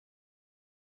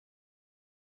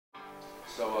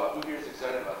So who here is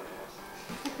excited about the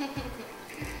class?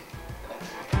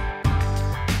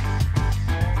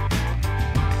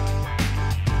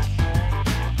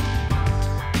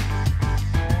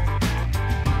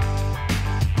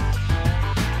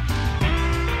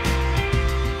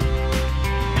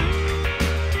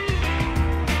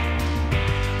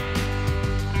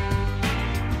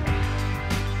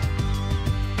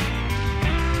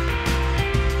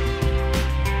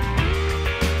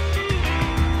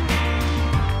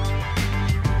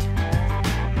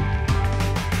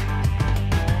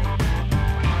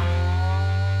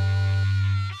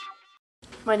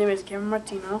 My name is Cameron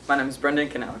Martino. My name is Brendan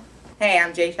Canella. Hey,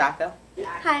 I'm Jay Shaka.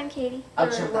 Hi, I'm Katie.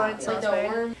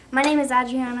 My name is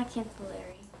Adriana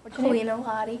Cantilleri. Colina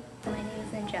Lottie. My name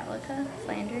is Angelica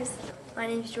Flanders. My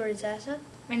name is Jordan Sassa.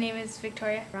 My name is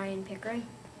Victoria. Ryan Pickering.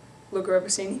 Luca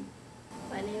Robassini.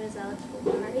 My name is Alex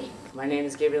Fulmari. My name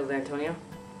is Gabriel D'Antonio.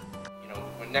 You know,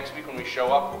 next week when we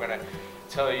show up, we're gonna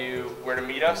tell you where to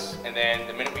meet us, and then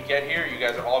the minute we get here, you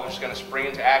guys are all just gonna spring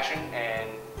into action and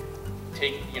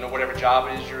take, you know, whatever job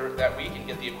it is you're that week and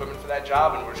get the equipment for that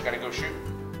job, and we're just gonna go shoot.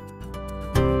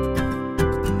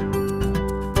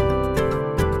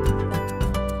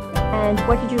 And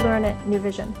what did you learn at New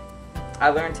Vision? I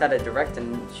learned how to direct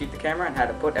and shoot the camera and how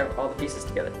to put all the pieces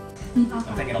together. I'm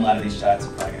thinking a lot of these shots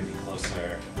are probably going to be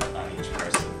closer on each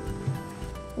person.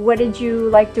 What did you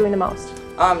like doing the most?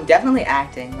 Definitely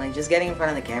acting. Like just getting in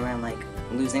front of the camera and like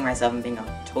losing myself and being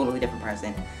a totally different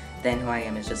person than who I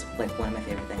am is just like one of my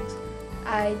favorite things.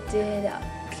 I did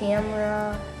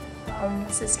camera,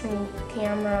 assistant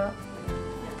camera,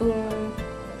 boom,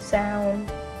 sound,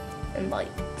 and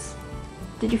lights.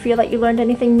 Did you feel like you learned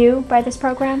anything new by this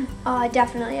program?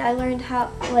 Definitely. I learned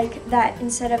how, like, that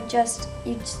instead of just,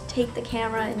 you just take the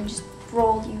camera and just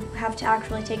roll, you have to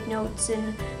actually take notes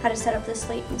and how to set up the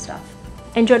slate and stuff.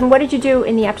 And Jordan, what did you do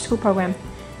in the after-school program?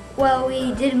 Well,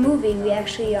 we did a movie. We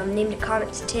actually named it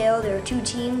Comet's Tale. There were 2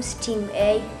 teams, Team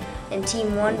A and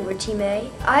Team 1 were Team A.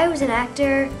 I was an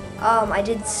actor. I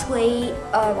did slate.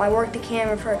 I worked the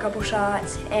camera for a couple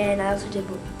shots, and I also did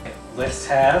boom. Let's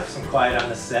have some quiet on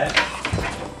the set.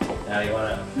 Now you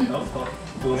want to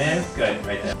boom in? Good,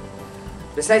 right there.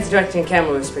 Besides directing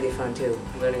camera was pretty fun too,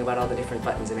 learning about all the different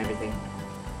buttons and everything.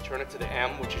 Turn it to the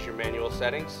M, which is your manual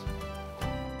settings.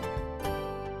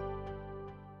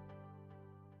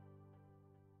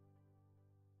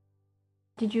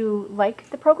 Did you like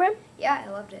the program? Yeah, I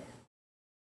loved it.